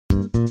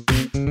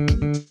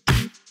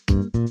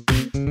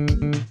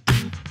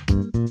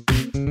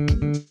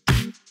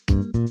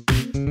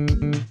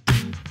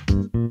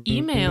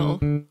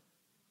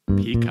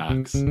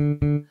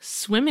Athletics.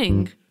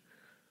 Swimming.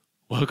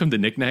 Welcome to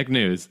Knick-Knack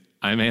News.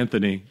 I'm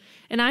Anthony.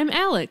 And I'm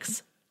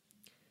Alex.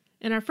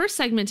 And our first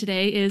segment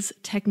today is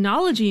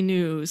technology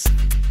news.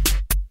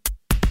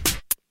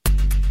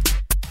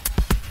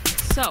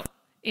 So,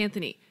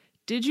 Anthony,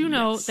 did you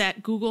know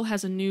that Google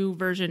has a new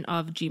version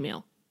of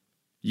Gmail?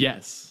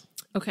 Yes.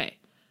 Okay.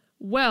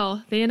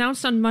 Well, they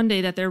announced on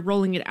Monday that they're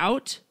rolling it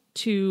out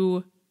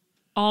to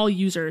all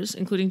users,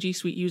 including G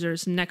Suite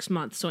users, next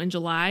month. So in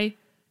July,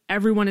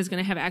 everyone is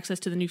going to have access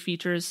to the new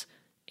features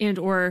and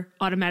or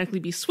automatically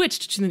be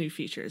switched to the new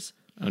features.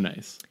 Oh,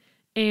 nice.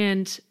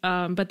 And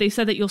but they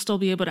said that you'll still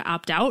be able to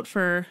opt out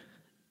for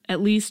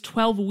at least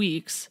 12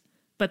 weeks,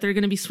 but they're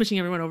going to be switching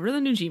everyone over to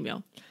the new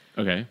Gmail.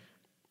 Okay.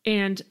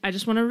 And I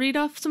just want to read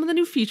off some of the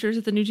new features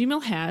that the new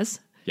Gmail has.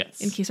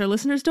 Yes. In case our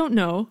listeners don't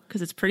know,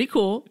 because it's pretty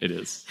cool. It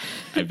is.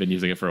 I've been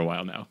using it for a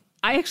while now.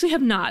 I actually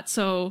have not,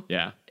 so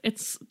Yeah.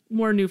 it's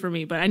more new for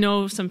me. But I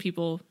know some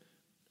people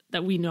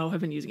that we know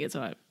have been using it,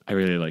 so I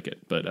really like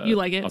it, but You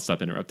like it? I'll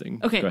stop interrupting.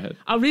 okay. Go ahead.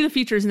 I'll read the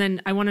features, and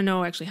then I want to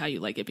know actually how you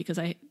like it, because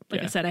I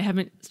said, I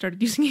haven't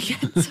started using it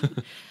yet.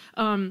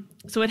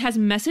 So it has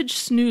message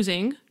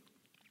snoozing,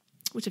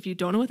 which if you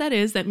don't know what that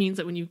is, that means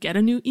that when you get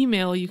a new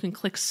email, you can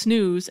click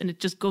snooze, and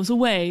it just goes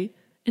away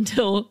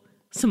until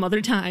some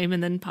other time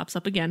and then pops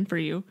up again for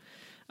you.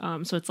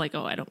 So it's like,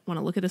 oh, I don't want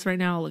to look at this right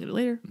now. I'll look at it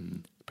later.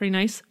 Pretty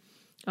nice.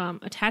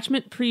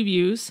 Attachment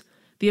previews,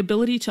 the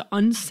ability to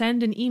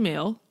unsend an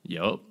email.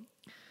 Yup.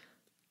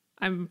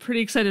 I'm pretty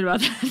excited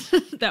about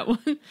that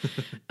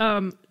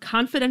one.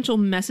 Confidential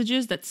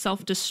messages that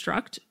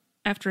self-destruct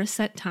after a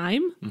set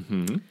time.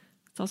 Mm-hmm.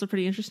 It's also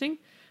pretty interesting.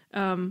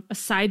 A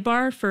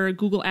sidebar for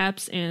Google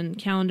Apps and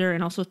Calendar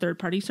and also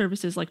third-party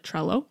services like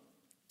Trello.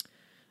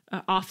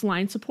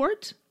 Offline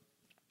support.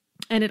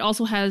 And it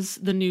also has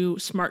the new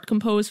Smart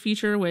Compose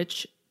feature,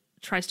 which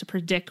tries to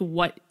predict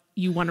what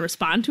you want to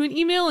respond to an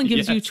email and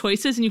gives you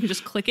choices, and you can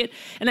just click it.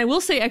 And I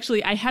will say,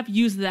 actually, I have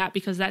used that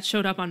because that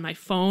showed up on my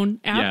phone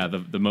app. Yeah,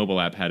 the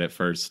mobile app had it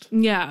first.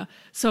 Yeah.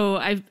 So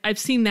I've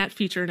seen that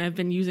feature, and I've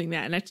been using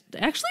that, and it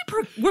actually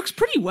works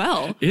pretty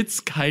well. It's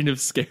kind of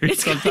scary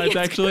sometimes,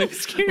 actually. Kind of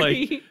scary.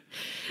 Like,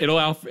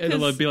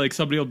 it'll be like,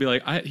 somebody will be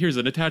like, here's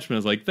an attachment.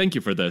 It's like, thank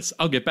you for this.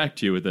 I'll get back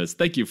to you with this.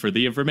 Thank you for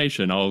the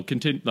information. I'll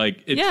continue.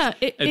 Like,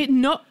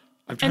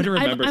 I'm trying to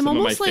remember some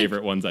of my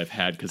favorite ones I've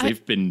had because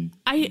they've been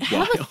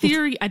have a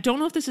theory. I don't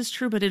know if this is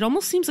true, but it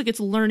almost seems like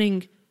it's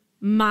learning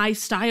my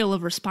style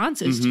of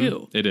responses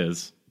too. It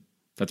is.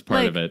 That's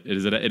part of it.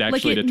 It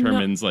actually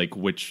determines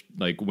which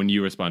when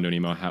you respond to an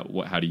email,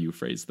 how do you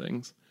phrase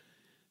things?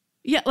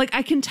 Yeah, like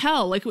I can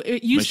tell. Like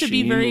it used to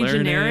be very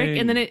generic,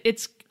 and then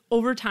it's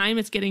over time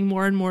it's getting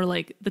more and more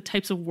like the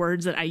types of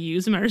words that I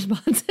use in my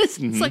responses.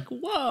 It's like,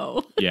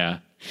 whoa. Yeah.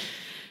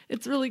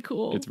 It's really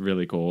cool. It's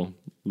really cool.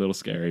 A little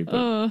scary,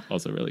 but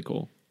also really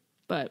cool.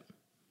 But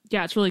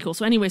yeah, it's really cool.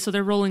 So anyway, so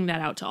they're rolling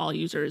that out to all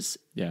users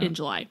in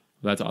July.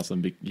 That's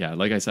awesome. Yeah,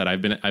 like I said, I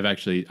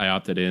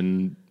opted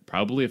in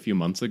probably a few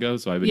months ago,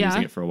 so I've been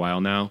using it for a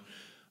while now.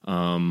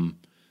 I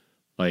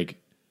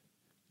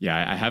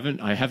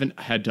haven't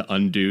had to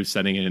undo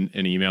sending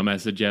an email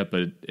message yet,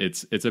 but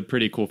it's a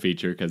pretty cool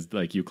feature because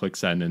like you click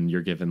send and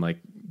you're given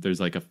there's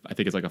I think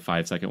it's like a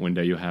 5-second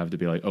window you have to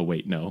be like, oh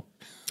wait, no.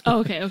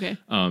 Oh, okay.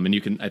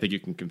 And I think you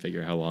can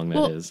configure how long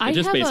that is. It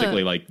just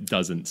basically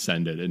doesn't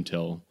send it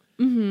until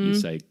you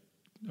say,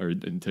 or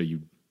until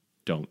you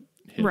don't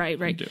hit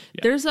right. undo.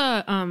 Yeah. There's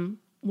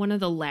one of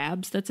the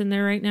labs that's in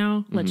there right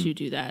now lets you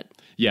do that.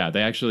 Yeah,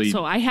 they actually.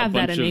 So I have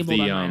that enabled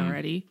on mine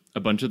already.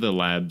 A bunch of the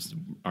labs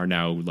are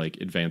now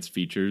advanced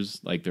features.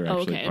 Like they're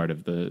actually part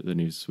of the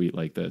new suite,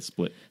 like the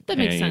split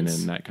pane and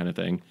that kind of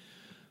thing.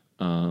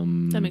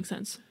 That makes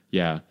sense.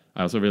 Yeah,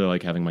 I also really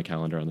like having my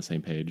calendar on the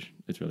same page.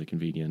 It's really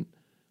convenient.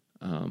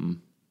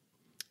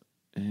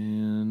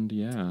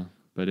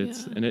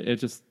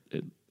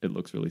 It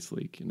looks really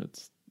sleek, and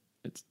it's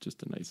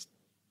just a nice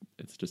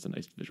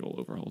visual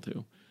overhaul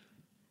too.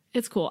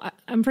 It's cool.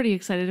 I'm pretty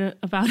excited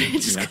about it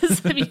just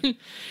because,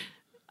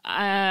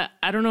 I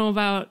don't know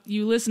about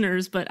you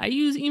listeners, but I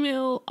use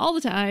email all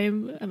the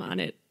time. I'm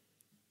on it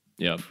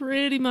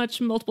pretty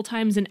much multiple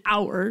times an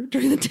hour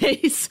during the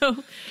day.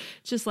 So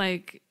just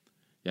like,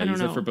 I don't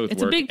know. It for both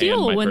it's work a big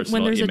deal and my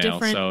when there's email, a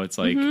different. So it's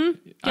like,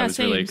 I was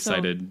really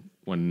excited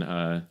when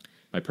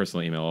my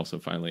personal email also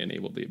finally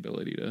enabled the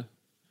ability to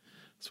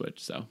switch.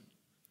 So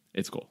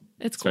it's cool.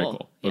 It's cool. Very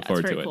cool. Look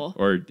forward to it. Cool.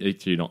 Or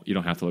if you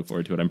don't have to look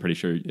forward to it. I'm pretty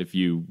sure if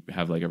you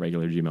have a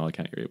regular Gmail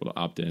account, you're able to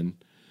opt in.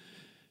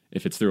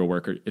 If it's through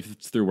work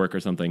or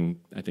something,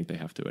 I think they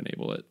have to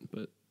enable it.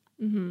 But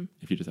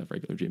if you just have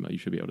regular Gmail, you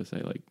should be able to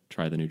say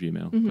try the new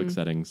Gmail, click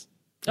settings.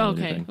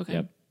 Okay.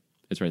 Yep,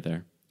 it's right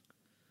there.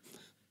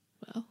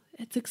 Well,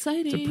 it's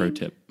exciting. It's a pro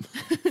tip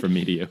from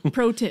me to you.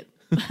 Pro tip.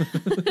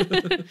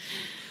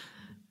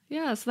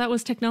 Yeah, so that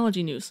was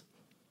technology news.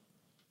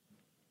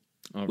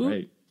 All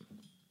right.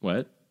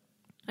 What?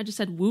 I just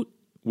said woot.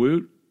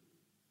 Woot.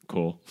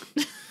 Cool.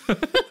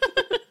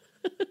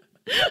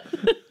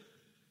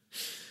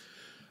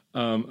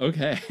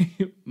 Okay.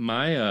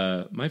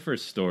 My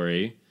first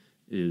story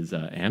is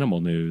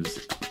animal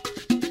news.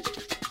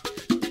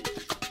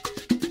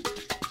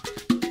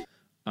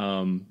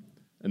 And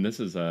this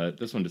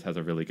one just has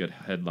a really good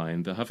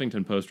headline. The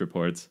Huffington Post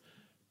reports,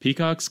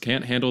 peacocks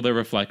can't handle their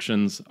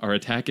reflections, are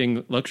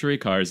attacking luxury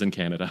cars in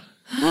Canada.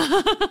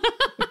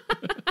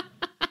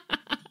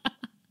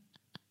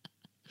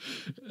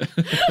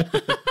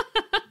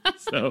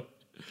 So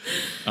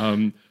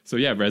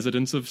yeah,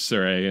 residents of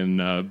Surrey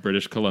in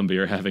British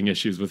Columbia are having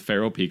issues with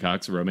feral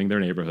peacocks roaming their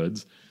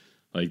neighborhoods.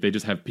 Like, they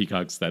just have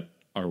peacocks that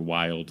are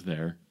wild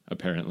there,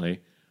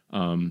 apparently.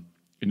 In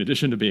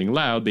addition to being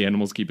loud, the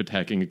animals keep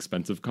attacking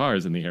expensive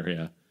cars in the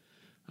area.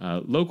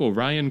 Local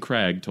Ryan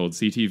Craig told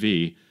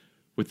CTV,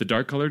 with the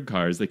dark-colored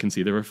cars, they can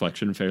see the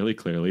reflection fairly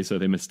clearly, so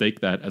they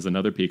mistake that as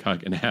another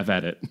peacock and have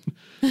at it.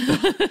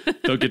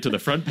 They'll get to the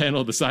front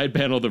panel, the side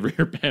panel, the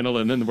rear panel,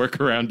 and then work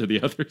around to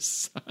the other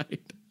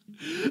side.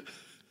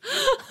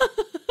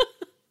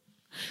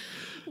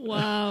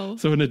 Wow.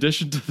 So in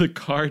addition to the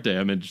car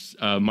damage,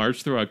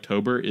 March through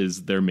October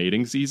is their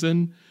mating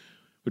season,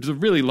 which is a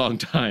really long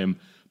time,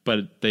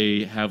 but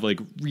they have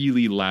like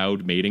really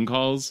loud mating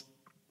calls,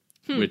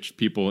 which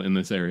people in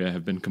this area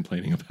have been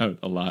complaining about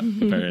a lot,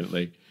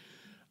 apparently.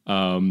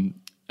 The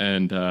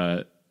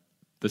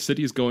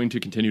city is going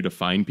to continue to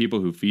fine people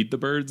who feed the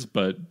birds,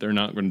 but they're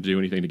not going to do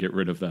anything to get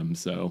rid of them.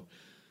 So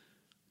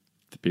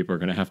the people are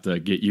going to have to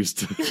get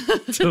used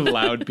to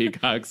loud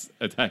peacocks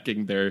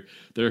attacking their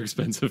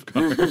expensive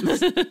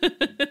cars.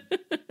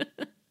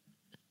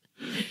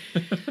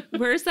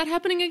 Where is that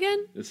happening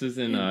again? This is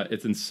in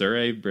it's in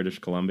Surrey, British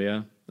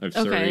Columbia.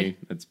 Surrey.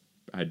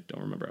 I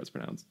don't remember how it's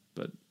pronounced,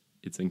 but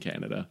it's in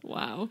Canada.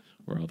 Wow.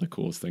 Where all the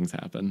coolest things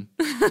happen.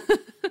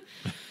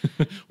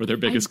 Where their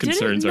biggest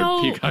concerns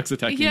are peacocks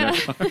attacking their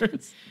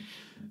cars.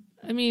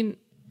 I mean,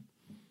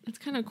 it's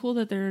kind of cool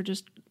that they're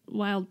just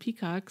wild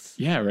peacocks.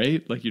 Yeah,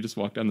 right? Like, you just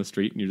walk down the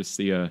street and you just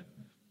see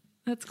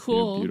That's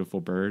cool. a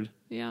beautiful bird.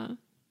 Yeah.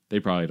 They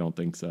probably don't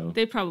think so.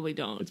 They probably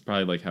don't. It's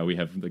probably like how we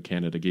have the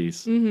Canada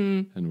geese.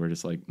 Mm-hmm. And we're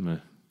just like, meh.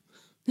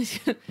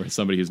 Where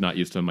somebody who's not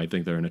used to them might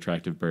think they're an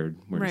attractive bird.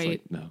 We're just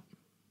like, no,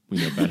 we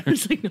know better.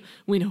 It's like, no,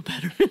 we know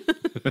better.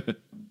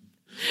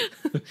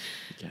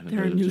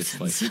 They're a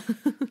nuisance.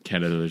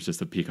 Canada, there's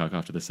just a peacock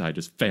off to the side,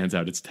 just fans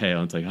out its tail.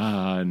 And it's like,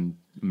 and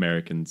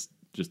Americans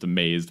just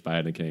amazed by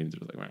it. And Canadians are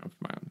just like,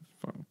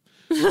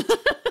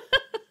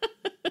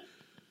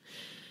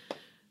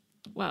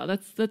 wow,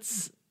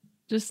 that's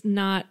just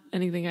not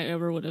anything I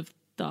ever would have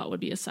thought would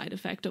be a side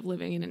effect of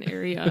living in an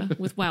area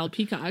with wild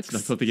peacocks.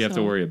 That's something you have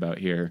to worry about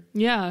here.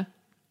 Yeah.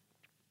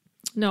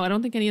 No, I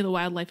don't think any of the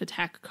wildlife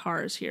attack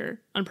cars here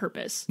on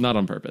purpose. Not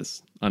on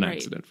purpose. On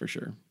accident, for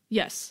sure.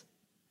 Yes.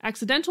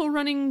 Accidental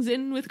runnings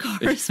in with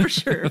cars, for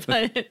sure,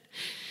 but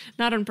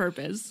not on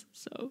purpose.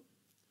 So,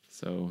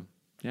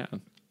 yeah.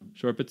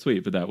 Short but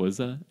sweet, but that was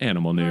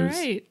animal news.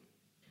 All right.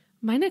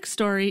 My next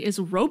story is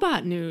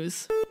robot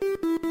news.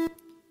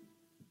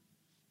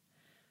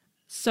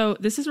 So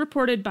this is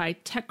reported by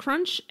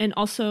TechCrunch and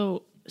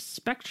also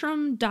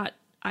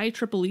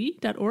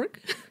spectrum.ieee.org.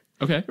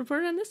 Okay.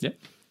 Reported on this? Yeah.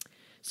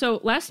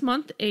 So last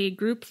month, a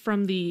group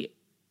from the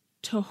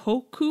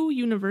Tohoku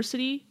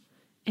University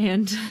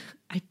and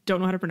I don't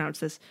know how to pronounce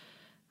this,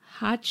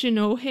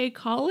 Hachinohe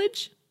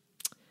College.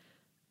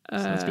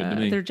 Sounds good to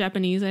me. They're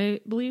Japanese, I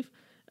believe.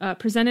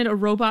 Presented a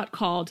robot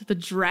called the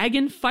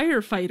Dragon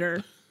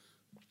Firefighter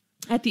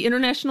at the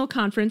International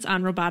Conference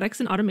on Robotics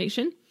and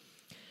Automation.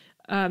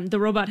 The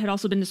robot had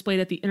also been displayed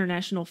at the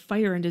International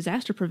Fire and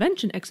Disaster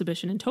Prevention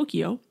Exhibition in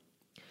Tokyo.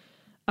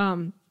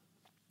 So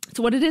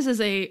what it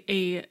is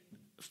a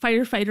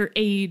firefighter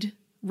aid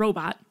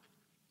robot.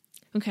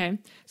 Okay,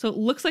 so it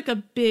looks like a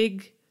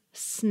big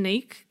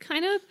snake,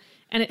 kind of,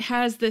 and it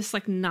has this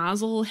like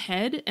nozzle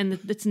head, and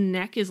its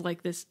neck is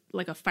like this,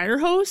 like a fire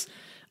hose.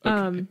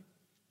 Okay.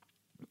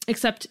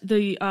 Except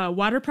the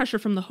water pressure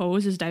from the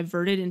hose is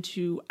diverted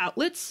into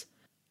outlets,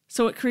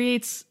 so it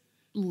creates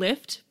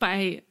lift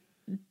by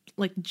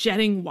like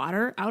jetting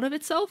water out of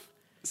itself.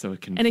 So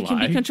it can and fly? It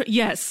can be controlled.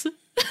 Yes.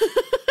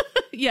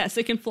 Yes,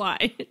 it can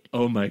fly.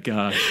 Oh my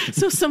God.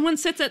 So someone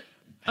sits at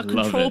a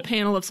control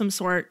panel of some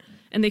sort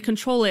and they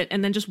control it,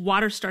 and then just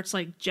water starts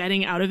like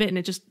jetting out of it, and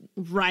it just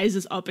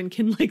rises up and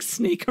can like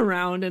snake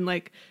around, and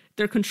like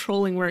they're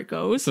controlling where it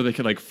goes. So they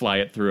can like fly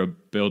it through a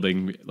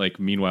building,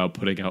 like meanwhile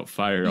putting out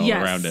fire all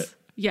around it.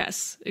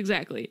 Yes,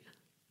 exactly.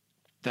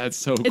 That's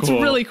so cool. It's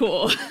really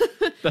cool.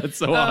 That's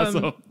so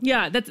awesome.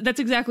 Yeah,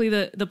 that's exactly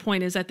the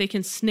point, is that they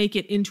can snake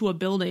it into a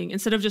building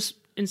instead of just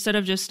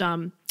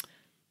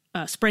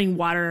spraying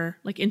water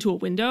like into a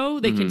window.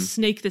 They can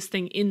snake this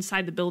thing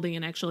inside the building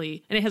and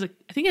actually, and I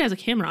think it has a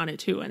camera on it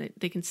too, and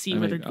they can see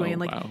where they're going,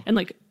 and and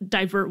like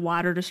divert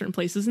water to certain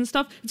places and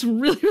stuff. It's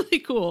really, really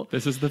cool.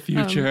 This is the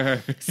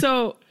future.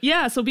 So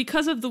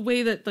because of the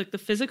way that like the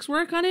physics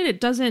work on it, it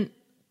doesn't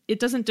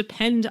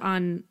depend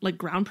on like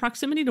ground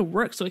proximity to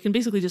work. So it can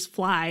basically just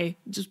fly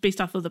just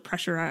based off of the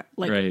pressure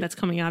that's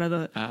coming out of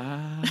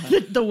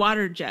the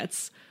water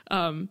jets.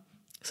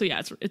 So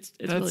yeah, it's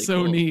that's really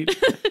so cool. neat.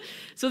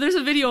 So there's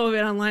a video of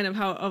it online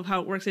of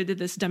how it works. They did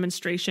this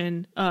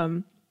demonstration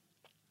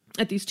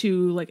at these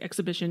two like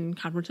exhibition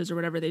conferences or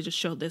whatever. They just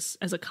showed this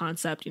as a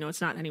concept. You know, it's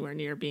not anywhere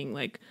near being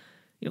like,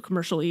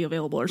 commercially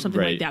available or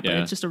something like that. But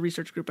it's just a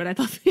research group. But I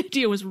thought the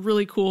idea was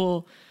really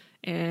cool,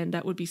 and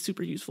that would be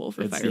super useful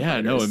for firefighters.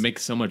 Yeah, no, it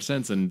makes so much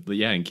sense, and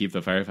keep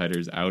the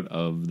firefighters out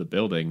of the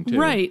building too.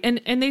 Right,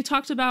 and they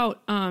talked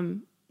about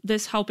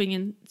this helping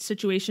in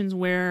situations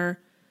where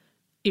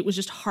it was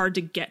just hard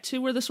to get to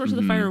where the source of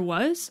the fire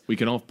was. We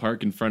can all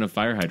park in front of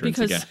fire hydrants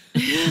again.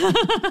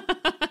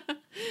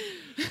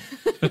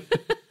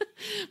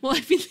 Well,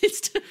 I mean,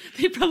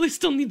 they probably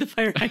still need the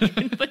fire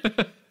hydrant,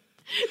 but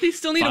they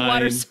still need a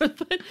water source.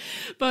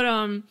 But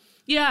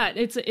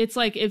it's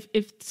like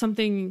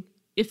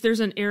if there's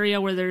an area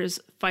where there's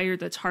fire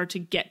that's hard to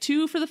get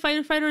to for the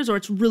firefighters, or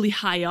it's really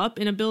high up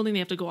in a building, they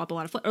have to go up a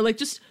lot of or like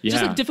just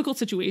like difficult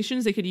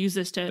situations, they could use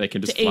this to they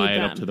can just fly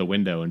it up to the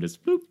window and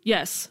just boop.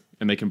 Yes.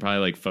 And they can probably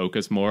like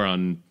focus more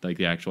on like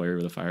the actual area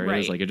where the fire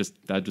is. Like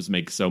that just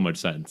makes so much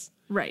sense.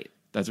 Right.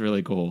 That's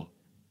really cool.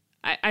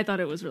 I thought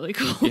it was really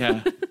cool.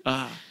 Yeah.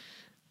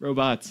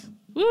 Robots.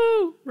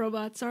 Woo!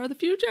 Robots are the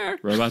future.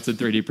 Robots and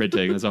 3D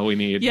printing. That's all we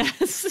need.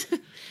 Yes.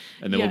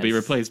 And then we'll be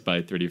replaced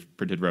by 3D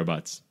printed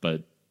robots.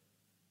 But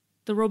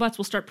the robots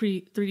will start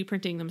 3D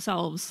printing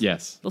themselves.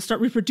 Yes. They'll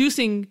start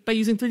reproducing by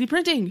using 3D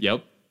printing.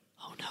 Yep.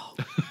 Oh, no.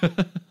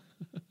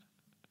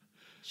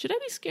 Should I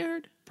be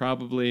scared?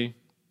 Probably.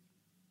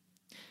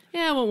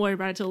 Yeah, I won't worry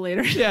about it till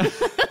later. Yeah.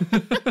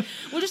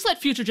 We'll just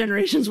let future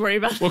generations worry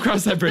about it. We'll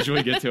cross that bridge when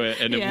we get to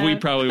it, and we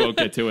probably won't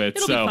get to it.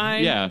 It'll be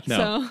fine. Yeah,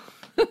 no.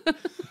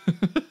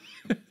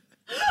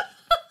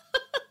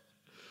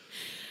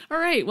 All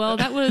right, well,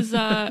 that was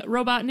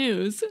robot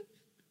news.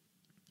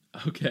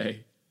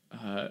 Okay.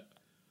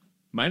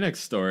 My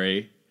next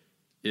story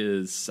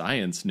is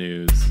science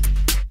news.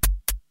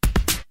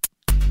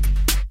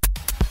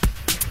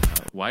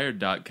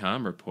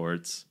 Wired.com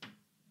reports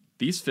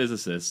these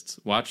physicists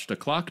watched a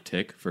clock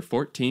tick for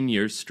 14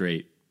 years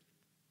straight.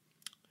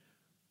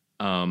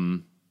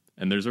 And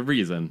there's a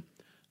reason.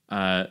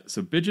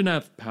 So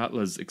Bijanath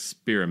Patla's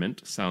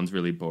experiment sounds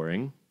really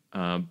boring,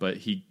 but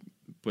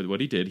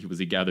what he did was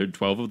he gathered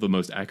 12 of the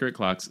most accurate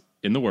clocks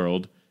in the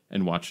world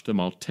and watched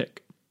them all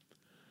tick.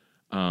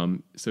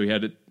 So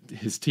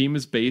his team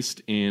is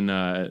based in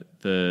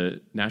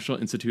the National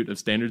Institute of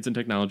Standards and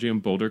Technology in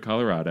Boulder,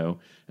 Colorado,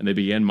 and they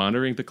began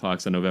monitoring the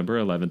clocks on November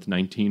 11th,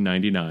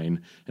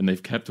 1999, and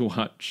they've kept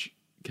watch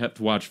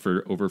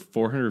for over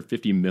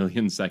 450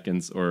 million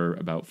seconds, or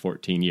about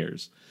 14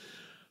 years.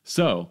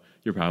 So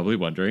you're probably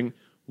wondering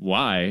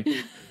why.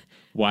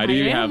 Why do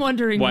you have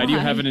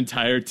an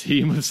entire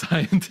team of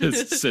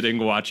scientists sitting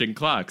watching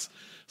clocks?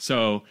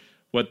 So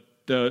what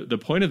the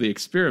point of the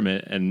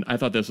experiment, and I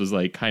thought this was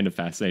like kind of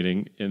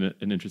fascinating in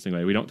an interesting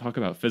way. We don't talk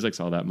about physics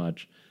all that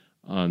much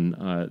on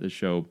the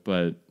show,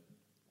 but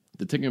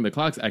the ticking of the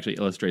clocks actually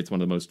illustrates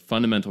one of the most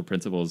fundamental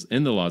principles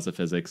in the laws of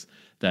physics,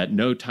 that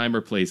no time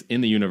or place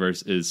in the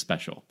universe is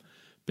special.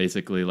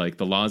 Basically, like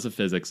the laws of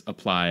physics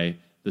apply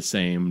the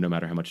same no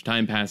matter how much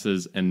time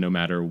passes and no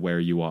matter where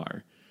you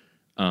are.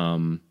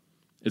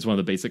 It's one of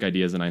the basic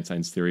ideas in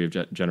Einstein's theory of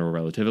general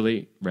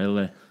relativity.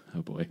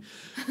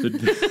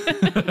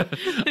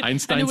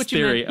 Einstein's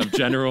theory of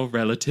general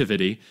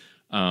relativity,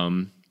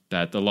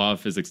 that the law of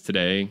physics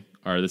today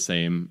are the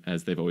same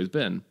as they've always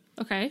been.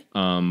 Okay.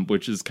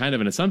 Which is kind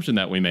of an assumption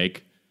that we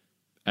make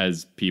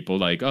as people,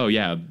 like, oh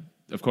yeah,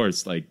 of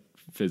course, like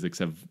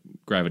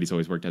gravity's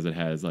always worked as it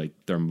has, like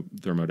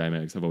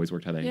thermodynamics have always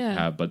worked how they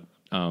have, but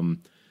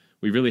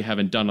we really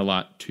haven't done a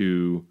lot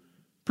to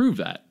prove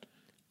that.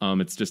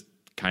 It's just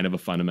kind of a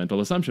fundamental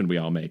assumption we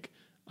all make.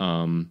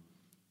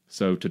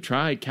 So to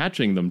try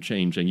catching them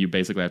changing, you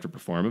basically have to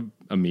perform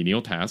a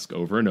menial task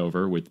over and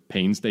over with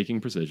painstaking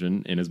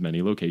precision in as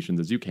many locations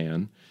as you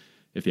can.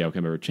 If the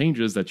outcome ever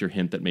changes, that's your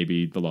hint that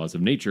maybe the laws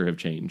of nature have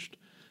changed.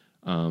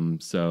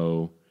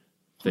 So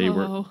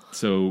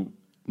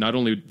not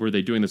only were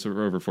they doing this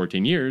for over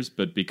 14 years,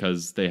 but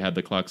because they had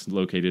the clocks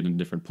located in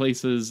different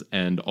places,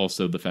 and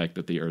also the fact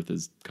that the Earth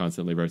is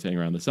constantly rotating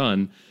around the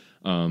sun,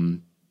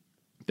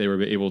 they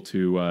were able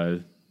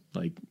to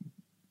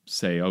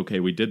say, okay,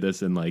 we did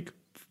this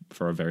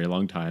for a very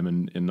long time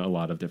and in a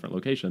lot of different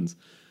locations.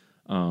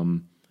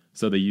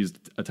 So they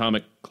used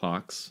atomic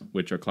clocks,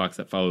 which are clocks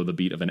that follow the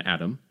beat of an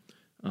atom.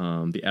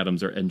 The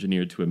atoms are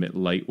engineered to emit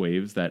light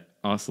waves that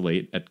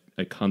oscillate at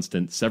a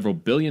constant several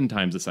billion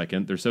times a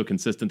second. They're so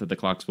consistent that the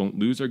clocks won't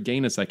lose or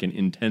gain a second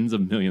in tens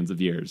of millions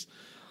of years.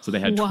 So they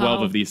had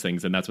 12 of these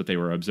things, and that's what they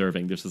were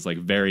observing. This is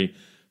very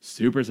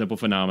super simple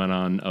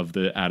phenomenon of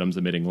the atoms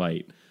emitting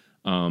light.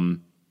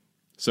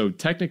 So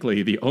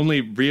technically, the only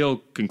real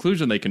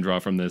conclusion they can draw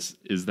from this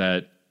is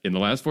that in the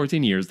last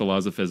 14 years, the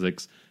laws of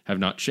physics have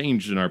not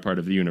changed in our part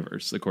of the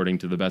universe, according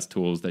to the best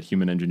tools that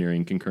human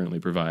engineering can currently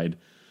provide.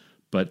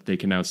 But they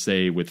can now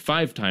say with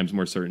 5 times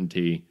more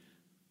certainty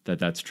that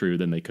that's true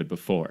than they could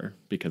before,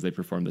 because they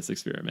performed this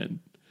experiment.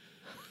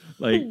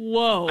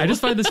 Whoa. I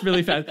just find this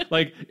really fast.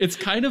 It's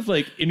kind of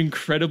an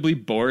incredibly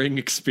boring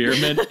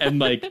experiment,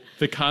 and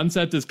the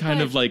concept is kind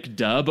of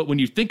duh, but when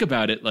you think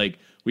about it,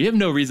 we have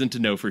no reason to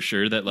know for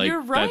sure that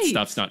that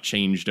stuff's not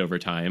changed over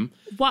time.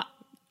 What?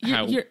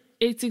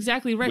 It's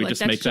exactly right. We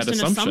just make that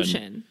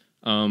assumption.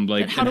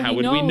 But how and how do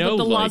would we know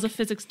that the laws like, of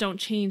physics don't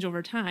change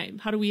over time?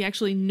 How do we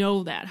actually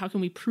know that? How can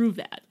we prove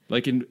that?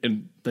 like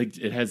in like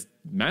it has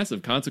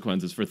massive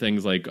consequences for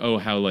things like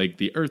how like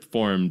the Earth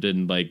formed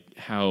and like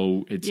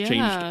how it's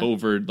changed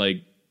over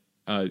like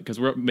because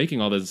we're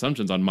making all those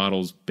assumptions on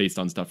models based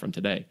on stuff from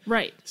today.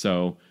 Right.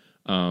 So,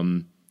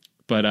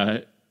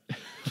 but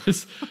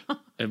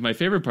and my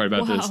favorite part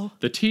about this,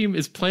 the team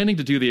is planning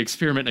to do the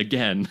experiment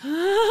again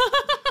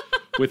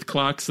with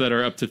clocks that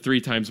are up to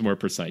 3 times more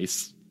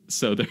precise.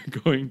 So they're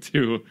going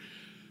to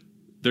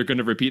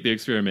repeat the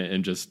experiment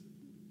and just,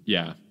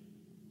 yeah.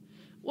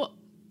 Well,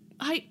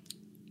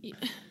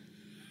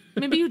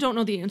 maybe you don't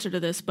know the answer to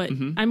this, but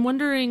I'm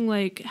wondering,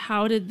 like,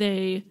 how did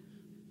they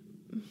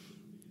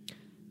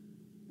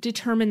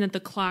determine that the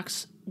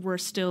clocks were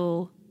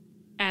still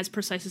as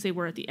precise as they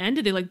were at the end?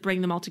 Did they like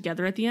bring them all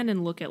together at the end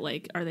and look at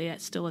like, are they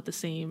still at the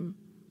same?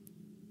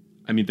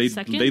 I mean, they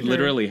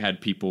literally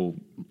had people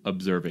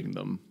observing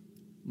them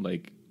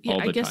like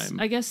all the time.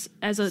 I guess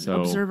as an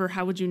observer,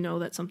 how would you know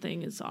that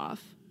something is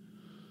off?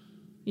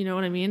 You know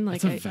what I mean?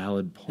 Like, that's a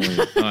valid point.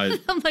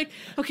 I'm like,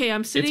 okay,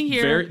 I'm sitting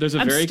here. There's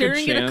a very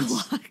good chance.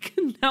 At a clock.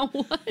 Now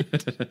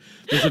what?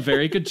 There's a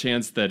very good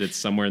chance that it's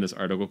somewhere in this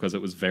article because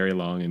it was very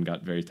long and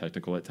got very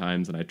technical at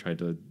times, and I tried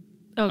to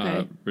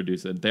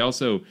reduce it.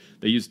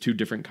 They use 2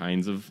 different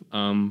kinds of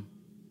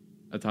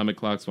atomic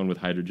clocks, one with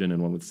hydrogen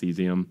and one with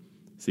cesium.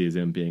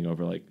 Cesium being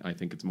over like I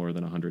think it's more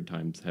than 100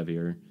 times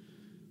heavier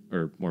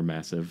or more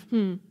massive.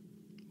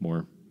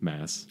 More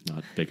mass,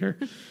 not bigger.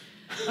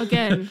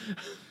 Again,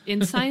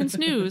 in science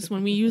news,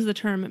 when we use the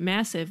term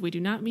massive, we do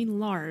not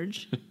mean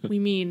large. We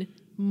mean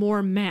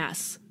more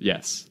mass.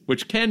 Yes,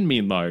 which can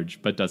mean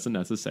large, but doesn't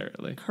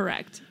necessarily.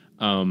 Correct.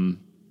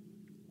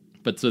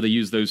 But so they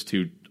use those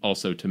 2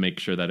 also to make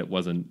sure that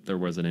there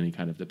wasn't any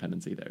kind of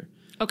dependency there.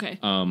 Okay.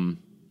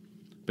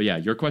 But yeah,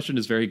 your question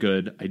is very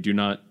good.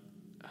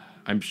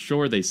 I'm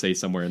sure they say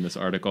somewhere in this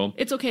article.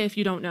 It's okay if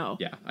you don't know.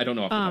 Yeah, I don't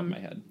know off the top of my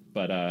head.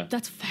 But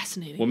that's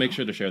fascinating. We'll make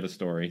sure to share the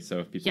story, so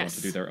if people want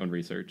to do their own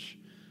research.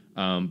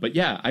 But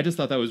yeah, I just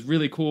thought that was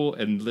really cool,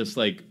 and this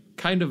like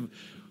kind of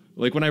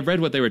like when I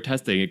read what they were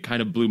testing, it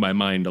kind of blew my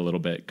mind a little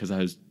bit because I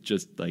was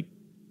just like,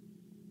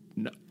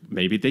 no,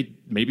 maybe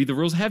the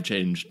rules have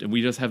changed, and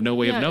we just have no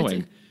way of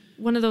knowing.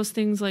 One of those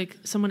things like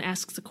someone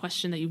asks a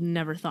question that you've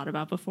never thought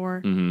about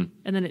before, and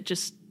then it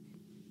just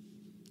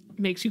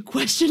makes you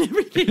question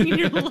everything in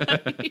your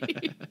life.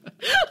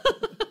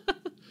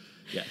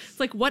 Yes. It's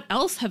like, what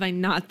else have I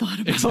not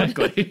thought about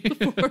exactly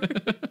before?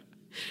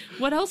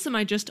 What else am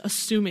I just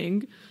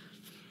assuming?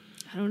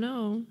 I don't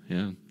know.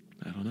 Yeah,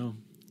 I don't know.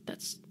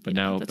 But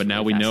really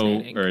now we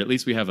know, or at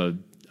least we have a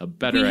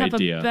better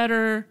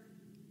idea.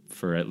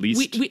 For at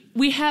least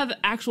we have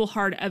actual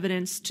hard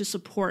evidence to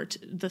support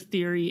the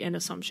theory and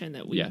assumption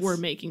that we were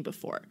making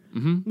before,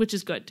 which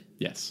is good.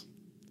 Yes.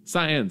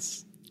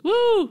 Science.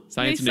 Woo!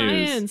 Science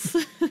news.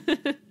 Science.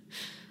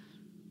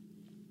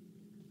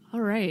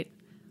 All right.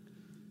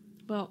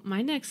 Well,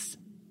 my next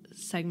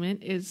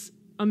segment is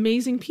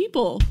amazing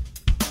people.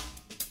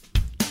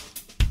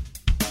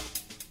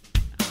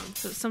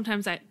 So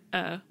sometimes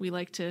we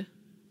like to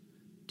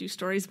do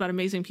stories about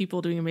amazing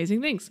people doing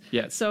amazing things.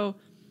 Yes. So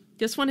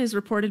this one is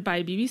reported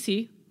by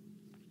BBC,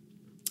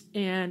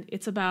 and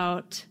it's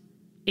about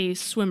a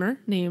swimmer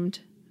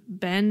named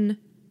Ben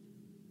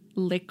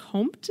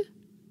Lecomte.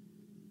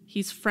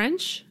 He's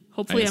French.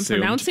 Hopefully I'm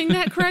pronouncing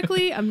that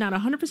correctly. I'm not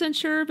 100%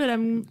 sure, but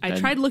I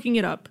tried looking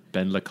it up.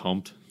 Ben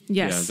Lecomte.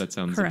 Yes. Yeah, that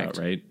sounds correct.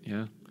 about right.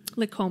 Yeah.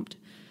 Lecomte.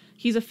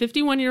 He's a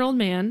 51-year-old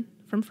man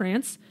from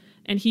France,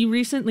 and he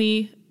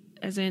recently,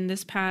 as in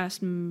this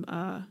past,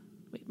 Monday,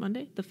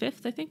 the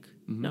 5th, I think?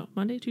 No,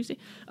 Monday, Tuesday.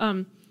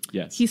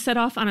 Yes. He set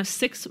off on a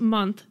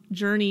 6-month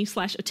journey /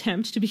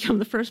 attempt to become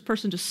the first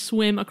person to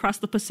swim across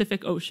the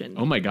Pacific Ocean.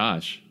 Oh my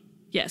gosh.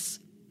 Yes.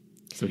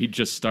 So he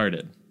just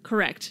started.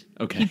 Correct.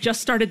 Okay. He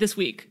just started this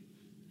week,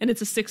 and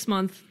it's a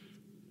 6-month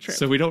trip.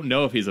 So we don't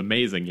know if he's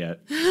amazing yet.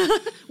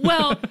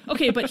 Well,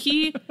 okay, but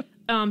he,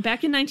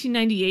 back in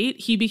 1998,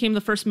 he became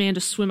the first man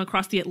to swim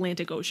across the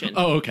Atlantic Ocean.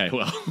 Oh, okay.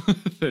 Well,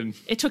 then.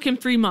 It took him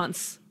 3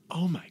 months.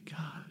 Oh my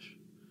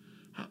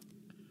gosh.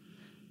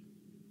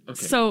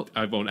 Okay. So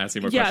I won't ask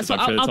any more questions. So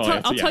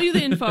I'll tell you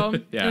the info,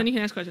 and then you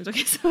can ask questions.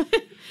 Okay, so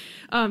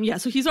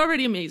so he's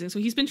already amazing. So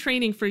he's been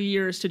training for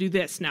years to do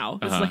this now.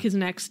 This is like his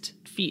next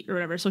feat or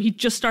whatever. So he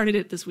just started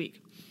it this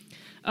week.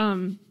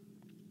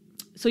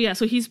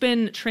 So he's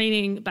been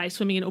training by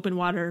swimming in open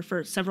water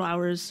for several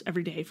hours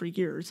every day for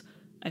years,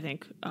 I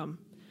think.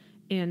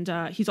 And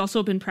he's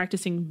also been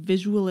practicing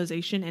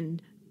visualization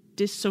and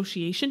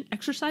dissociation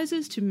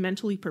exercises to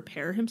mentally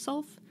prepare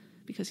himself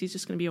because he's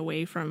just going to be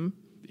away from...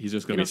 He's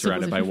just going to be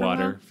surrounded by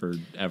water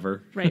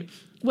forever. Right.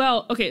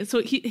 Well, okay,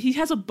 so he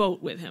has a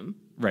boat with him.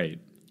 Right.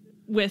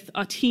 With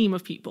a team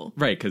of people.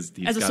 Right, because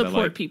he's as a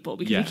support people,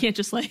 because he can't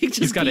just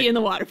be in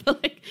the water,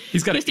 but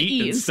he's got to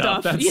eat and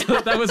stuff.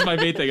 That was my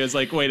main thing. I was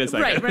like, wait a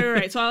second.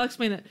 Right. So I'll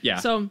explain that. Yeah.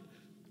 So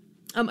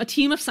a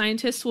team of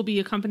scientists will be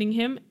accompanying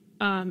him,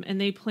 and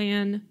they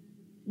plan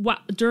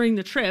during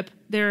the trip,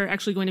 they're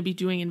actually going to be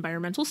doing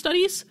environmental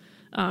studies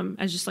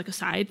as just like a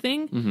side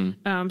thing.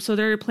 So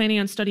they're planning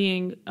on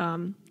studying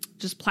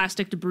just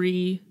plastic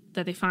debris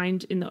that they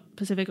find in the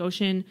Pacific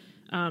Ocean.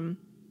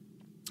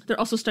 They're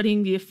also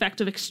studying the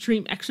effect of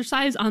extreme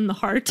exercise on the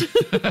heart.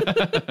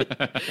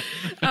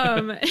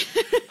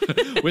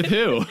 With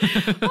who?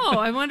 Oh,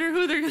 I wonder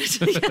who they're going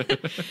to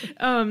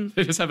do.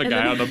 They just have a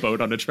guy on the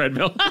boat on a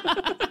treadmill.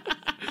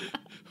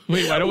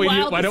 Wait, why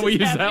don't we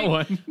use that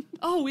one?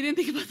 Oh, we didn't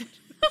think about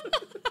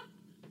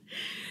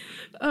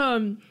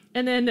that.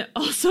 And then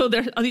also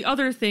the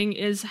other thing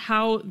is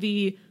how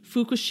the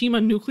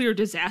Fukushima nuclear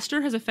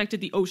disaster has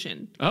affected the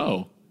ocean.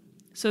 Oh.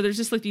 So there's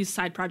just like these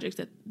side projects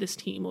that this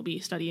team will be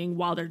studying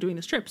while they're doing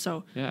this trip.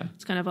 So yeah,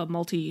 it's kind of a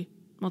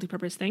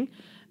multi-purpose thing.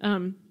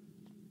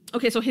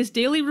 Okay, so his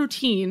daily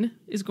routine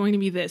is going to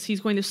be this.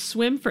 He's going to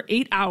swim for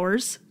 8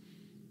 hours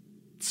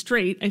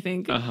straight, I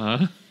think.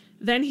 Uh-huh.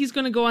 Then he's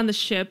going to go on the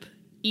ship,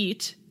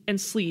 eat, and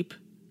sleep,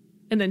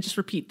 and then just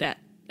repeat that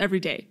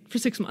every day for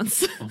 6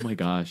 months. Oh my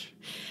gosh.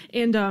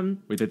 And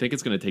wait, they think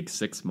it's going to take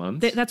 6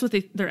 months? That's what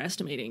they're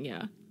estimating,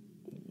 yeah.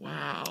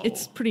 Wow.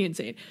 It's pretty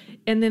insane.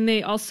 And then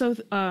they also,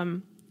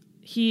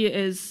 he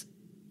is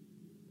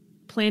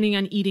planning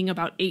on eating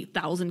about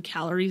 8,000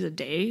 calories a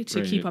day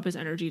to keep up his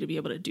energy to be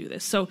able to do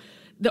this. So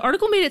the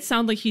article made it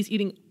sound like he's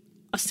eating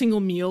a single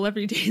meal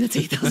every day that's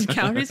 8,000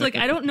 calories. Like,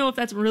 I don't know if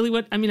that's really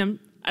what, I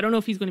don't know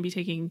if he's going to be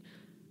taking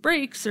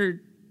breaks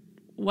or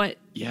what.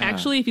 Yeah.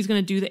 Actually, if he's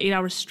going to do the 8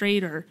 hours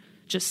straight or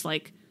just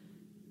like,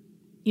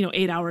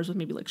 8 hours with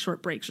maybe like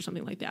short breaks or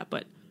something like that.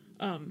 But,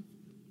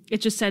 it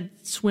just said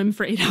swim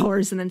for 8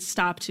 hours and then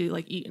stop to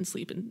like eat and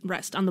sleep and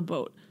rest on the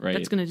boat. Right.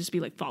 That's going to just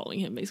be like following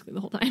him basically the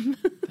whole time.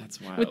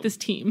 That's wild. With this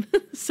team.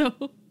 So,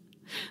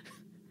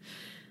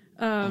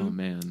 oh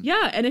man.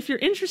 Yeah. And if you're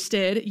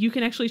interested, you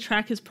can actually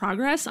track his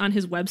progress on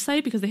his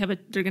website because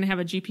they're going to have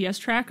a GPS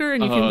tracker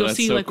and you can go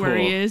see so like cool. Where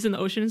he is in the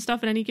ocean and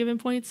stuff at any given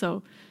point.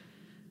 So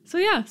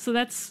yeah. So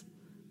that's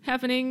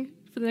happening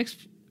for the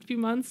next few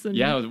months. And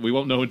yeah, we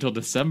won't know until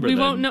December. We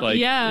won't know. Like,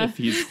 yeah,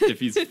 if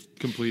he's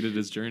completed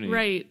his journey,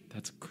 right?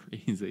 That's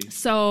crazy.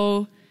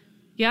 So,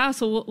 yeah.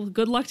 So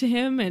good luck to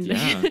him. And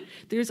yeah.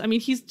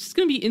 He's just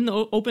going to be in the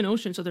open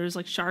ocean. So there's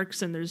like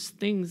sharks and there's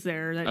things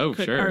there that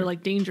are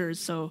like dangers.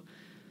 So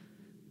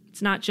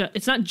it's not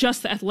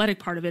just the athletic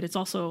part of it. It's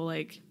also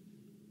like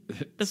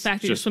the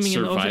fact that you're swimming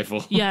in the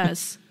ocean.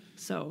 Yes.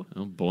 So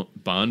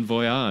bon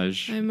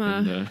voyage.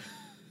 I'm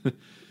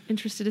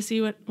interested to see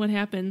what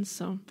happens.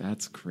 So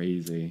that's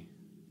crazy.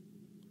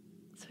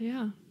 So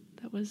yeah,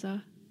 that was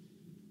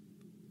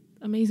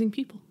amazing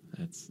people.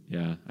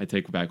 I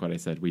take back what I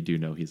said. We do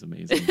know he's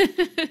amazing.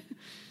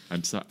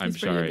 I'm sorry.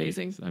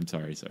 Amazing. I'm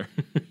sorry, sir.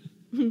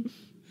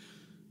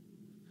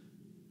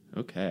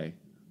 Okay.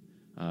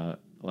 The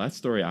last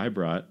story I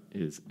brought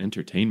is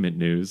entertainment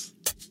news.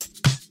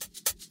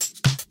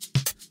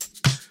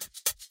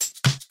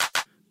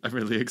 I'm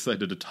really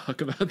excited to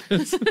talk about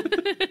this.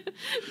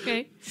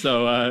 Okay.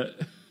 So,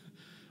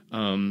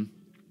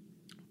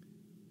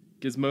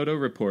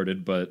 Gizmodo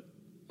reported, but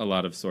a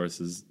lot of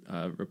sources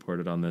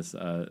reported on this.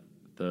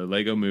 The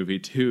Lego Movie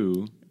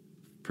 2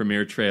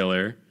 premiere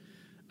trailer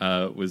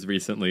was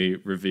recently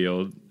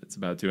revealed. It's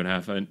about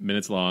 2.5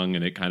 minutes long,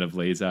 and it kind of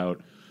lays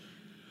out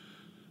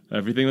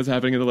everything that's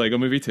happening in the Lego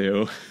Movie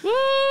 2.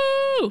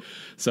 Woo!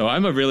 So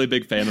I'm a really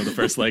big fan of the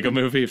first Lego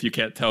Movie, if you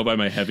can't tell by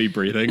my heavy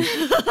breathing.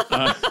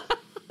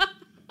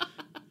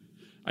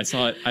 I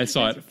saw it 5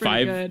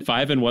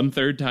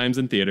 1/3 times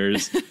in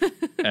theaters,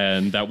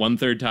 and that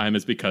 1/3 time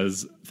is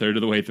because third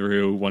of the way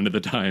through, one of the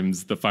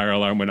times the fire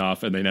alarm went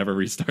off and they never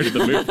restarted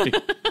the movie.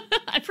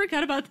 I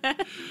forgot about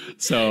that.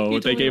 So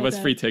they gave us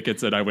free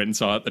tickets, and I went and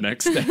saw it the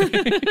next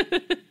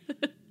day.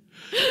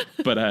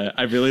 But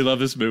I really love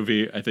this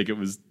movie. I think it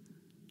was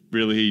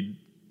really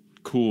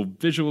cool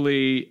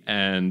visually,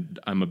 and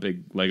I'm a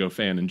big Lego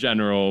fan in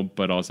general,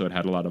 but also it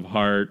had a lot of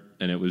heart,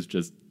 and it was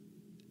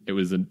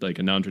like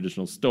a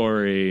non-traditional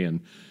story and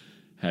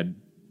had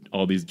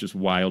all these just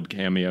wild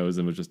cameos,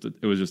 and it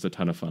was just a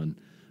ton of fun.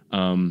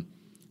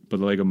 But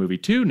the Lego Movie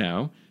 2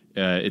 now,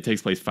 it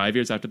takes place 5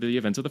 years after the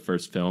events of the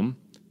first film.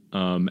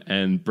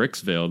 And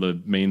Bricksville, the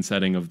main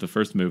setting of the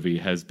first movie,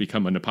 has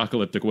become an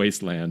apocalyptic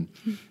wasteland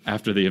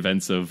after the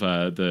events of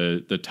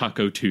the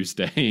Taco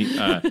Tuesday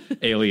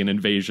alien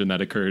invasion that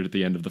occurred at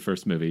the end of the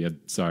first movie.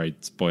 Sorry,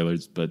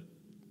 spoilers, but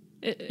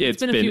it's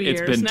been a few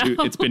years now.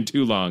 It's been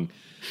too long.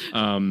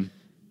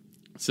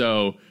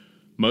 So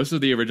most of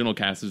the original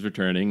cast is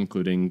returning,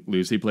 including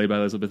Lucy, played by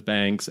Elizabeth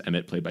Banks,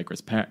 Emmett, played by Chris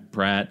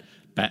Pratt,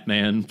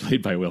 Batman,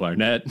 played by Will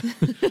Arnett,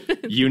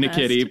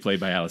 Unikitty, played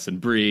by Alison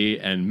Brie,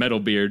 and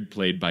Metalbeard,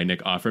 played by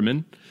Nick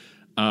Offerman.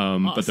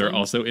 Awesome. But they're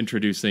also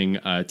introducing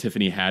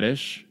Tiffany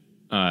Haddish,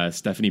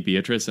 Stephanie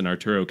Beatrice, and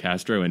Arturo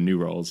Castro in new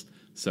roles.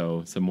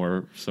 So some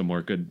more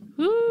good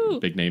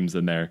big names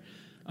in there.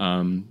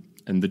 And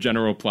the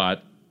general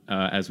plot,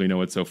 as we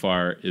know it so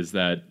far, is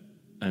that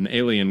an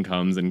alien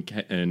comes and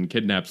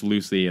kidnaps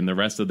Lucy and the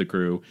rest of the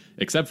crew,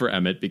 except for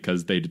Emmett,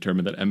 because they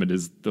determine that Emmett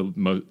is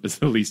the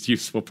least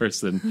useful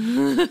person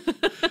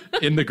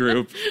in the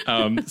group.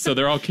 So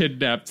they're all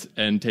kidnapped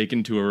and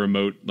taken to a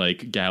remote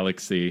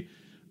galaxy,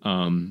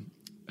 And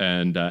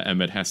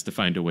Emmett has to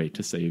find a way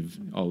to save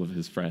all of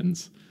his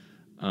friends.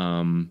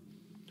 The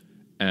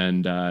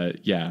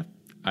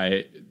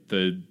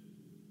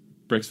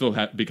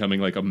Bricksville becoming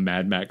like a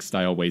Mad Max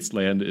style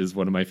wasteland is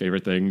one of my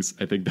favorite things.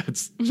 I think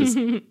that's just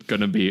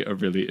going to be a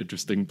really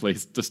interesting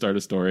place to start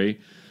a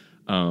story.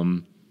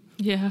 And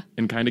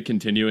kind of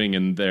continuing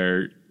in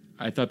there,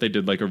 I thought they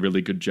did like a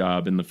really good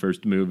job in the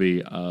first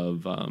movie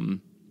of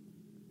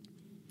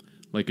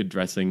like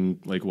addressing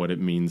like what it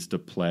means to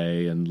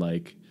play and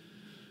like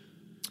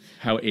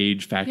how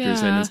age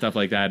factors in and stuff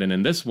like that. And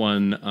in this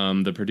one,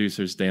 the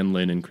producers Dan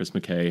Lin and Chris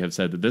McKay have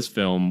said that this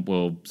film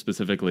will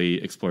specifically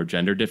explore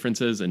gender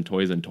differences in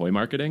toys and toy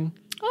marketing.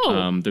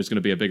 There's going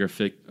to be a bigger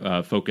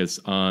focus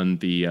on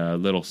the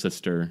little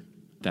sister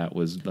that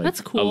was like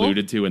That's cool.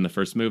 alluded to in the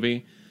first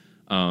movie.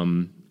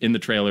 In the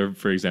trailer,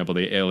 for example,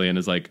 the alien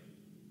is like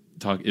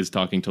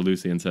talking to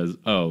Lucy and says,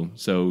 "Oh,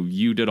 so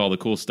you did all the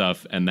cool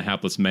stuff, and the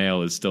hapless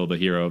male is still the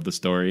hero of the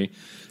story,"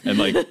 and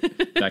like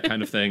that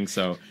kind of thing.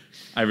 So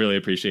I really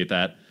appreciate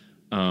that.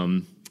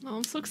 I'm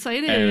so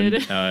excited.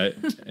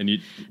 And you,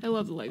 I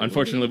love the Lego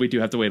unfortunately, movie. we do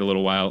have to wait a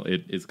little while.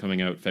 It is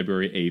coming out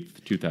February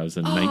 8th,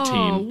 2019.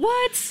 Oh,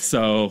 what?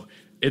 So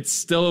it's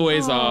still a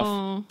ways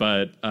off,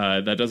 but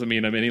that doesn't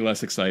mean I'm any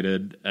less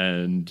excited.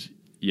 And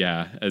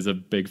yeah, as a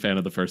big fan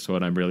of the first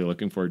one, I'm really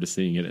looking forward to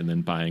seeing it and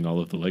then buying all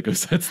of the Lego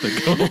sets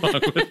that go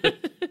along with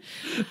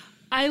it.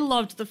 I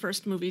loved the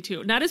first movie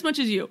too. Not as much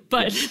as you,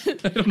 but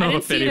I don't know didn't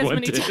if see it as anyone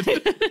many did. times.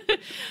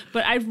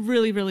 But I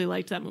really, really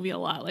liked that movie a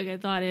lot. Like I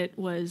thought it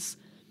was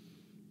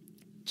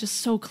just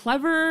so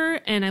clever,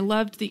 and I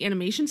loved the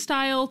animation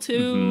style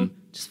too.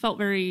 Just felt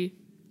very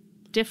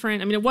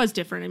different. I mean, it was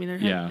different. I mean, there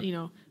had,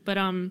 but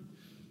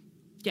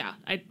yeah,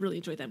 I really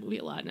enjoyed that movie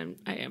a lot, and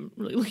I am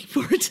really looking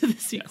forward to the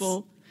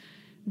sequel.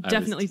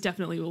 Yes.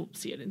 Definitely will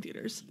see it in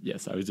theaters.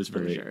 Yes, I was just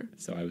very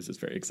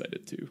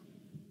excited to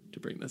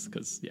bring this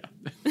because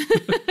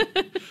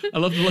I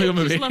love the Lego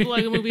movie. Just love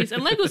Lego movies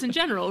and Legos in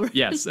general. Right?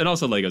 Yes, and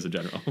also Legos in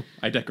general.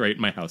 I decorate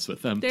my house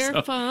with them.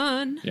 They're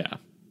fun. Yeah.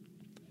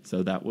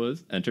 So that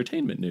was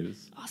entertainment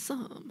news.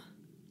 Awesome.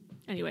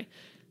 Anyway,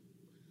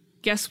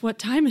 guess what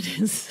time it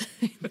is?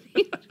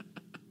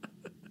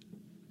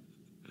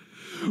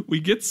 We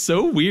get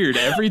so weird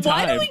every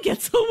time. Why do we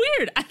get so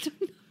weird? I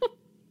don't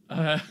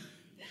know.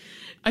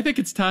 I think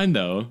it's time,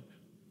 though,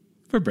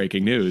 for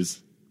breaking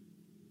news.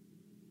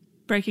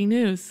 Breaking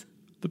news.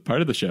 The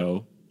part of the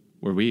show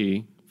where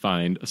we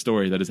find a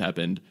story that has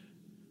happened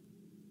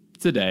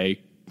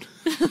today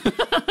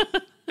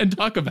and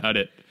talk about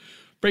it.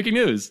 Breaking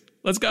news.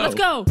 Let's go. Let's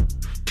go.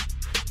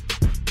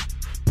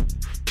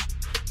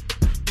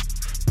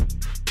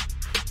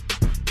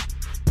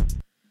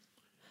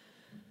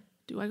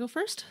 Do I go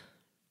first?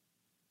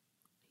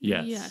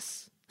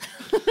 Yes.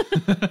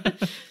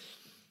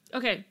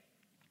 Okay.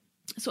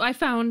 So I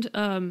found,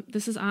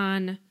 this is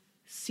on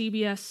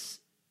CBS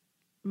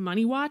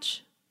Money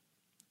Watch.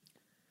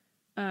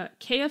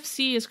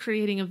 KFC is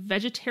creating a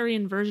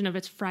vegetarian version of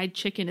its fried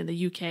chicken in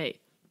the UK.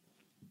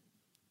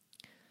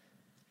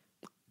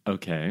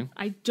 Okay.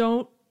 I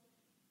don't...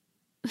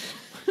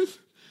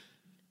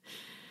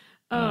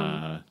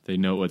 They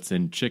know what's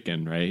in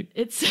chicken, right?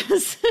 It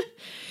says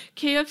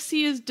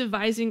KFC is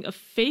devising a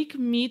fake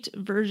meat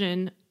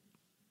version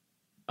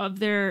of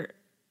their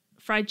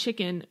fried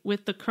chicken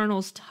with the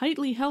Colonel's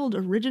tightly held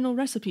original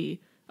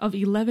recipe of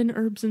 11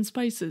 herbs and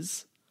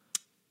spices.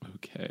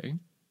 Okay.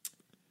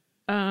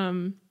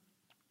 Did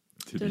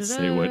they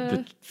say what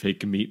the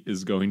fake meat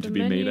is going to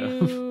be made of?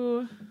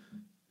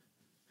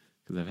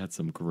 Because I've had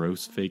some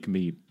gross fake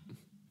meat.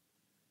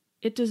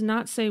 It does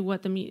not say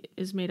what the meat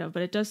is made of,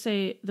 but it does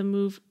say the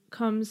move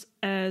comes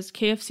as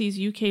KFC's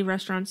UK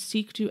restaurants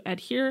seek to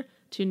adhere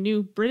to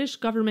new British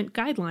government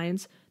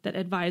guidelines that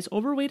advise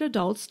overweight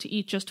adults to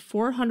eat just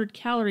 400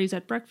 calories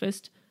at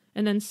breakfast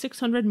and then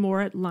 600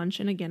 more at lunch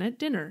and again at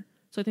dinner.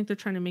 So I think they're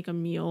trying to make a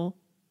meal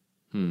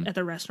at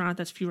the restaurant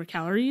that's fewer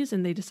calories,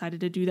 and they decided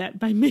to do that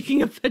by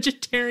making a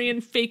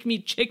vegetarian fake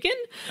meat chicken,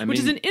 which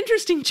is an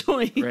interesting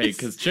choice. Right,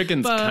 because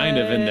chicken's kind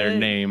of in their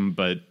name,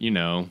 but,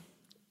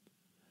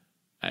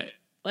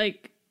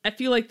 I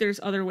feel like there's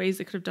other ways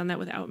they could have done that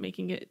without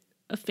making it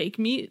a fake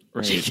meat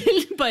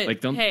chicken. But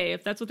hey,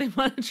 if that's what they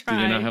want to try.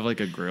 Do they not have like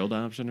a grilled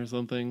option or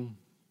something?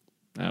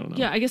 I don't know.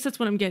 Yeah, I guess that's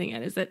what I'm getting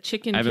at, is that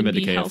chicken I haven't been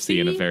to KFC healthy.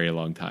 in a very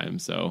long time,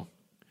 so.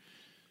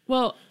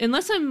 Well,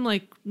 unless I'm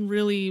like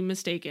really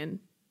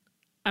mistaken,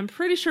 I'm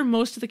pretty sure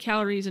most of the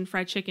calories in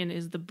fried chicken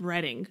is the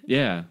breading.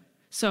 Yeah.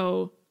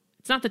 So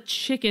it's not the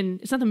chicken,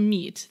 it's not the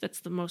meat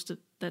that's the most,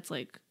 that's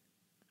like.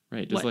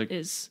 Right,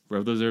 just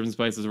rub those herbs and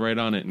spices right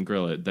on it and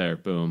grill it. There,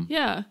 boom.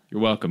 Yeah. You're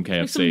welcome, KFC.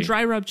 Make some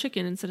dry rub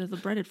chicken instead of the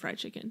breaded fried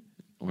chicken.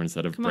 Or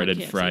instead of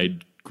breaded,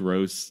 fried,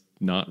 gross,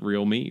 not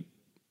real meat.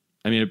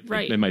 I mean,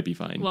 it might be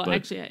fine. Well, but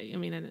actually, I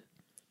mean...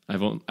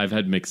 I've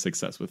had mixed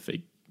success with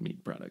fake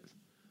meat products.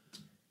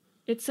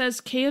 It says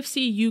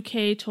KFC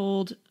UK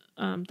told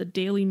the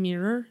Daily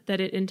Mirror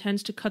that it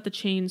intends to cut the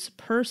chain's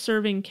per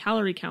serving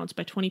calorie counts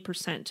by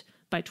 20%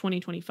 by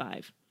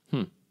 2025.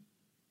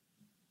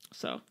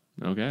 So,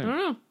 Okay. I don't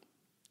know.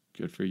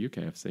 Good for you,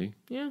 KFC.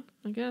 Yeah,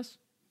 I guess.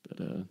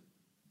 But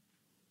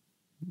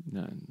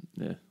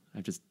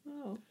I just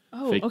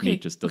Oh, okay.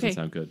 meat just doesn't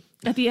sound good.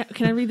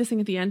 Can I read this thing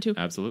at the end too?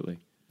 Absolutely.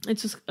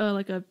 It's just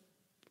like a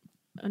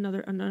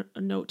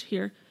note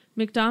here.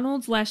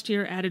 McDonald's last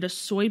year added a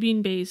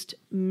soybean-based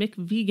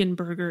McVegan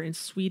burger in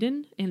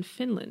Sweden and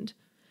Finland,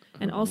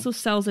 and also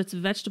sells its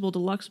vegetable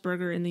deluxe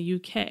burger in the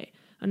UK.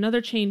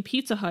 Another chain,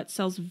 Pizza Hut,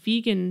 sells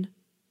vegan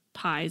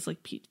pies,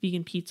 like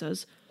vegan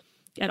pizzas,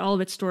 at all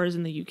of its stores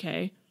in the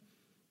UK.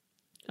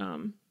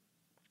 And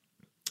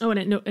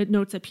it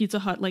notes that Pizza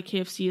Hut, like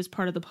KFC, is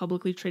part of the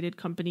publicly traded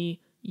company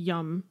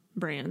Yum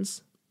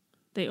Brands.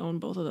 They own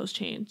both of those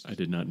chains. I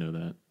did not know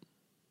that.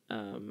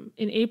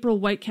 In April,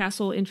 White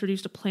Castle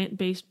introduced a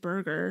plant-based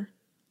burger.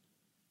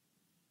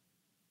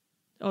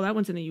 Oh, that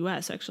one's in the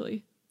U.S.,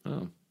 actually.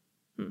 Oh.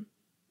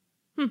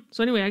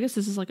 So anyway, I guess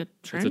this is like a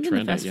trend in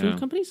the fast food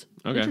companies.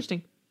 Okay.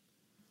 Interesting.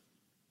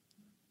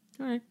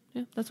 All right.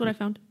 Yeah, that's what I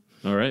found.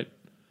 All right.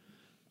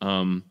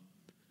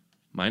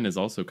 Mine is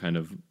also kind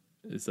of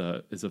is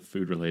a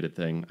food-related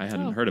thing. I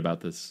hadn't heard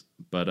about this,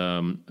 but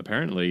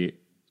apparently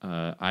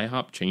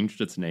IHOP changed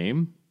its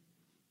name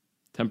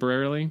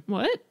temporarily.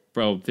 What?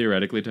 Well,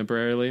 theoretically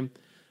temporarily,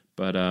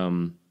 but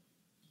on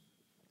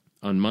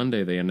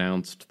Monday they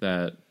announced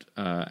that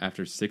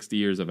after 60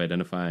 years of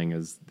identifying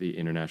as the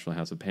International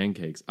House of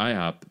Pancakes,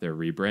 IHOP, they're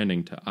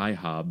rebranding to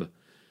IHOB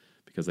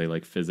because they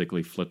like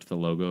physically flipped the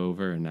logo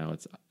over, and now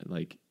it's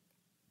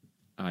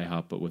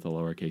IHOP but with a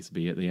lowercase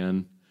b at the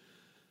end.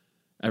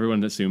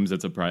 Everyone assumes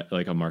it's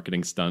a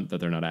marketing stunt, that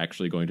they're not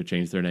actually going to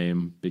change their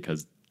name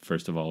because,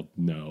 first of all,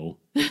 no,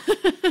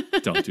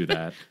 don't do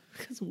that.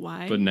 Because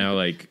why? But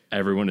now,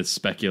 everyone is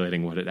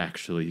speculating what it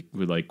actually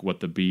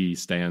what the B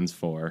stands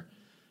for.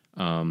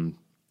 And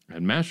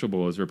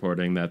Mashable is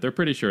reporting that they're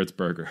pretty sure it's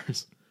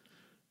burgers.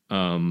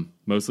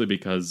 Mostly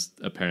because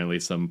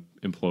apparently some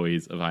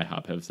employees of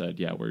IHOP have said,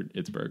 yeah,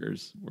 it's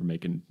burgers. We're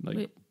making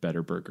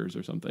better burgers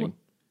or something. Well,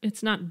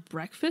 it's not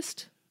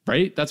breakfast?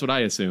 Right? That's what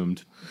I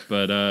assumed.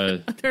 But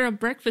they're a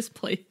breakfast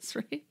place,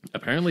 right?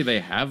 Apparently they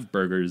have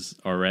burgers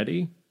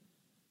already.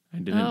 I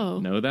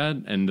didn't know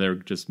that, and they're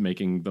just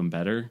making them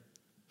better.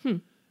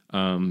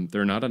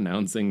 They're not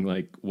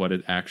announcing what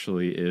it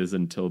actually is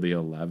until the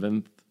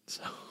 11th,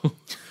 so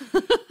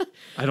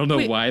I don't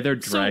know why they're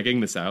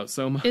dragging this out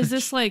so much. Is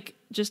this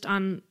just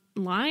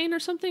online or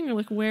something,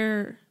 or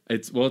where?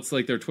 It's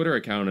their Twitter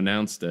account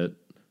announced it.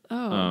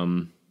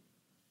 And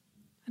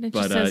it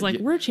just says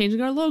we're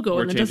changing our logo,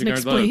 and it doesn't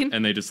explain.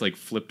 And they just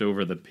flipped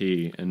over the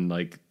P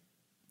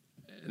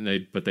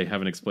but they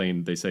haven't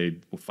explained. They say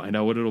we'll find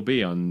out what it'll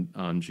be on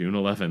June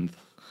 11th.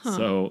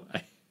 So,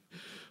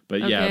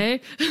 yeah,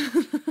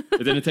 it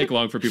didn't take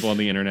long for people on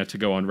the internet to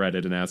go on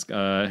Reddit and ask,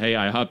 "Hey,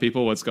 IHOP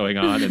people, what's going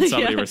on?" And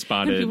somebody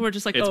responded. And people were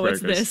just like, "Oh,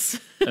 burgers." it's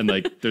this." And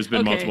there's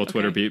been multiple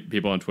Twitter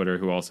people on Twitter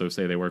who also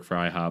say they work for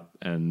IHOP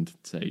and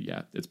say,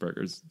 "Yeah, it's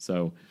burgers."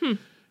 So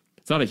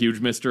it's not a huge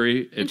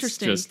mystery. It's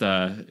just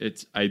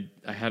I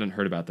hadn't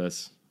heard about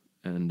this,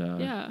 and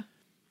yeah,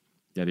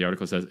 the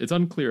article says it's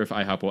unclear if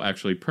IHOP will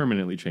actually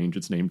permanently change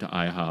its name to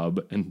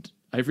IHOB, and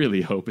I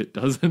really hope it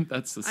doesn't.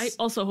 I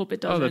also hope it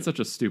doesn't. Oh, that's such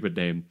a stupid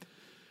name.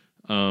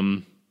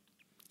 Well,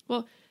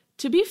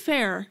 to be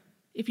fair,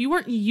 if you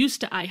weren't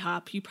used to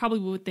IHOP, you probably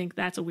would think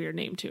that's a weird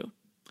name too.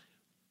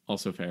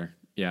 Also fair,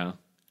 yeah.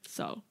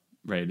 So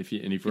right, if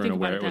you weren't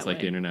aware, it was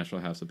the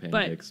International House of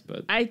Pancakes,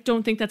 but I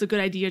don't think that's a good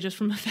idea just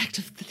from the fact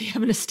that they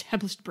have an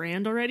established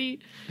brand already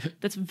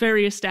that's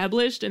very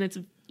established, and it's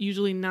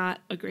usually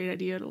not a great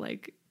idea to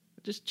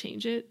just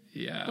change it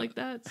like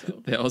that.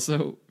 So they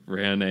also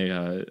ran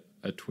a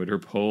Twitter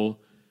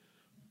poll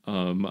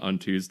on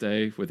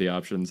Tuesday with the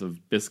options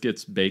of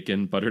biscuits,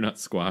 bacon, butternut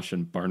squash,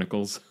 and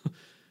barnacles.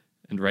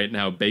 And right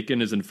now, bacon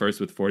is in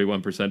first with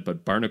 41%,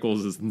 but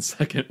barnacles is in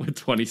second with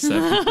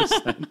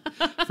 27%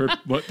 for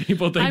what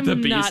people think the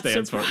B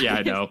stands for. Yeah,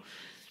 I know.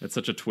 It's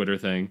such a Twitter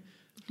thing.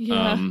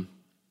 Yeah.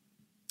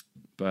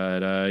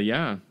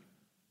 Yeah.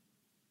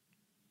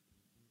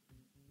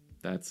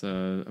 That's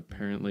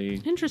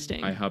apparently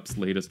interesting. IHOP's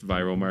latest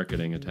viral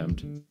marketing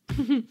attempt.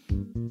 We'll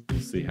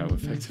see how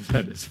effective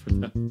that is for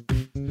them.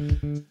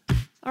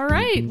 All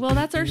right. Well,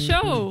 that's our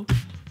show.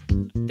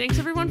 Thanks,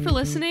 everyone, for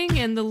listening,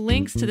 and the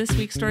links to this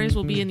week's stories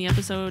will be in the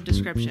episode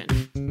description.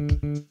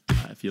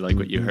 If you like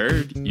what you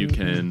heard, you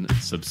can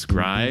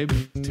subscribe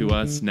to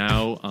us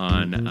now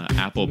on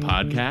Apple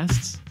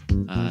Podcasts.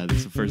 This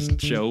is the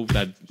first show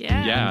that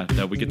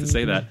we get to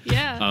say that.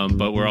 Yeah.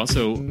 But we're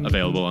also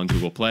available on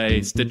Google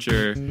Play,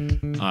 Stitcher,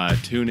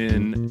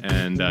 TuneIn,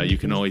 and you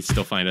can always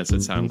still find us at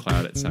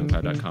SoundCloud at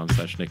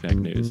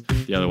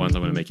soundcloud.com/knickknacknews. The other ones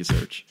I'm going to make you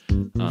search.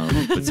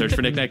 But search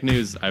for Knickknack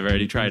News. I've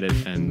already tried it,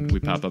 and we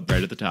pop up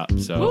right at the top.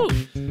 So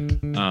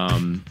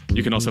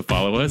you can also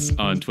follow us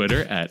on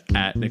Twitter at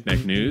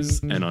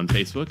knickknacknews and on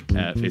Facebook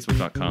at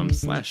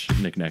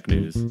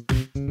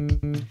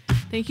facebook.com/knickknacknews.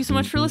 Thank you so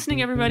much for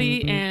listening,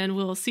 everybody, and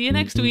we'll see you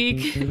next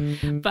week.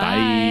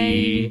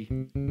 Bye.